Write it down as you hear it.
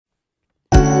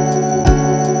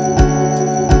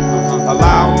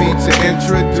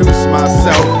introduce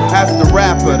myself as the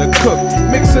rapper, the cook,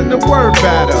 mixing the word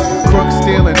batter. Crook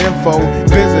stealing info,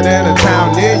 visiting a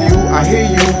town near you. I hear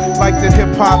you like the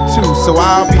hip-hop too, so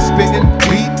I'll be spitting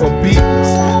beat or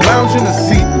beatless, lounging or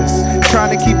seatless,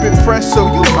 trying to keep it fresh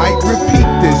so you might repeat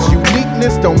this.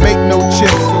 Uniqueness don't make no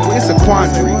chips, it's a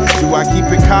quandary. Do I keep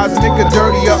it cosmic or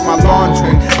dirty up my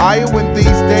laundry? Iowan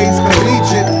these days,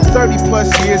 collegiate, 30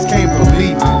 plus years, can't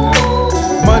believe it.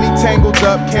 Money tangled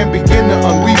up, can't begin to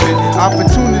unweave it.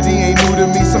 Opportunity ain't new to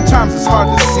me, sometimes it's hard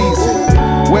to seize it.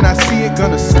 When I see it,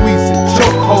 gonna squeeze it.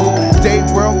 Chokehold, day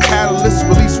world catalyst,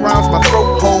 release rhymes my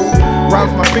throat hold.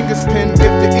 Rhymes my fingers pin, if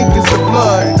the ink is the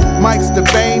blood, mic's the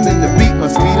vein, and the beat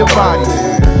must be the body.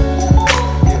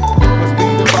 Must be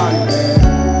the body.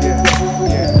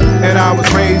 And I was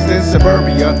raised in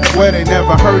suburbia, where they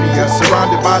never heard of ya.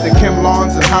 Surrounded by the Kim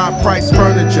lawns and high-priced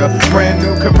furniture. Brand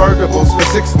new convertibles for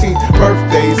 16th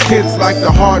birthdays. Kids like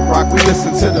the hard rock, we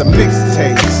listen to the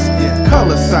mixtapes.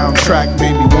 Color soundtrack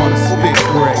made me wanna spit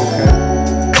gray.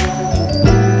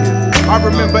 I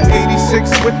remember 86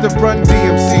 with the Run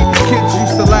DMC. Kids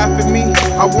used to laugh at me,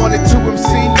 I wanted to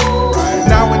MC.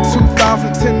 Now in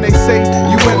 2010 they say,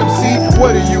 you NMC,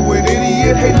 what are you, an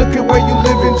idiot? Hey, look at where you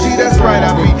live in G, that's right,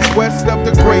 I be west of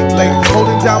the Great Lake,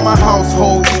 holding down my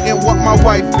household, eating what my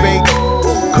wife baked.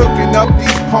 Cooking up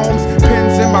these poems,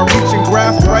 pens in my reach and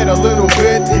grasp, write a little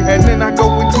bit, and then I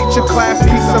go and teach a class.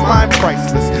 Peace of mind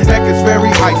priceless, neck is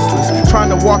very iceless. Trying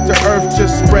to walk the earth,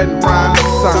 just spreading rhyme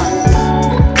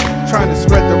science. Trying to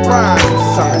spread the rhyme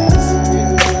science.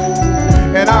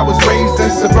 And I was raised in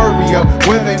suburbia,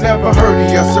 where they never heard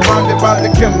of ya. Surrounded by the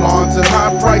Kim lawns and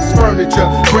high-priced furniture.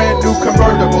 Brand new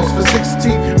convertibles for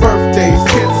 16th birthdays.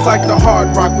 Kids like the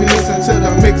hard rock, we listen to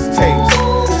the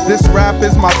mixtapes. This rap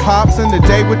is my pops in the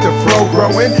day with the fro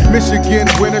growing. Michigan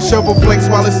winter, shovel flakes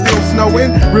while it's still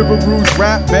snowing. River Rouge,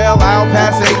 Rap, Belle Isle,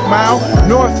 past 8 Mile.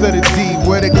 North of the D,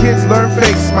 where the kids learn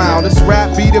fake smile. This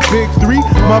rap be the big three,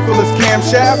 mufflers,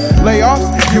 camshaft, layoffs,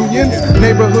 unions,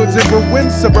 neighborhoods in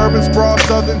ruins. Suburban sprawl,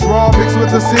 southern drawl mixed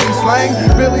with the city slang.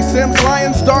 Billy Sims,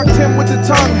 Lions, Dark Tim with the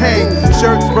tongue hang.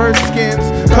 Shirts, verse skins,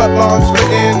 cut lawns for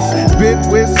ends. Bit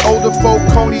whist, older folk,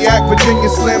 Kodiak, Virginia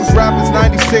Slims. Rappers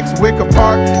 96, Wicker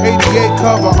Park. 88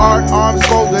 cover art, arms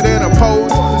folded in a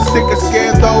pose. Sticker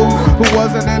scared those who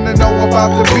wasn't in the know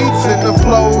about the beats and the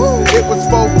flows. It was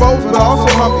fofos, but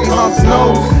also Humpty Hump's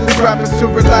nose. This rap is to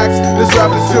relax, this rap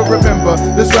is to remember.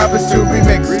 This rap is to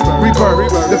remix,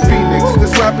 rebirth, the phoenix.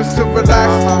 This rap is to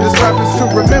relax, this rap is to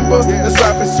remember. This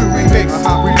rap is to remix,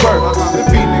 rebirth, the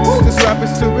phoenix. This rap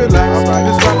is to relax,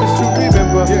 this rap is to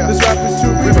remember. This rap is to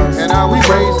remix. And I was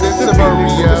raised in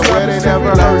suburbia, where they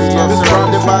never heard of ya.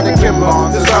 Surrounded by the Kim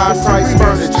lawns, high-priced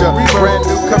furniture, brand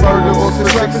new convertibles for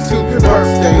 16th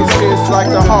birthdays. Kids like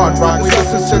the hard rock, we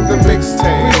listen to the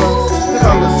mixtapes.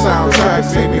 Color soundtrack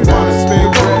made me wanna spit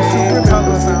gray.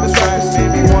 Color soundtrack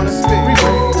made me wanna spit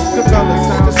gray. The color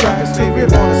soundtrack made me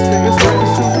wanna spit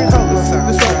gray.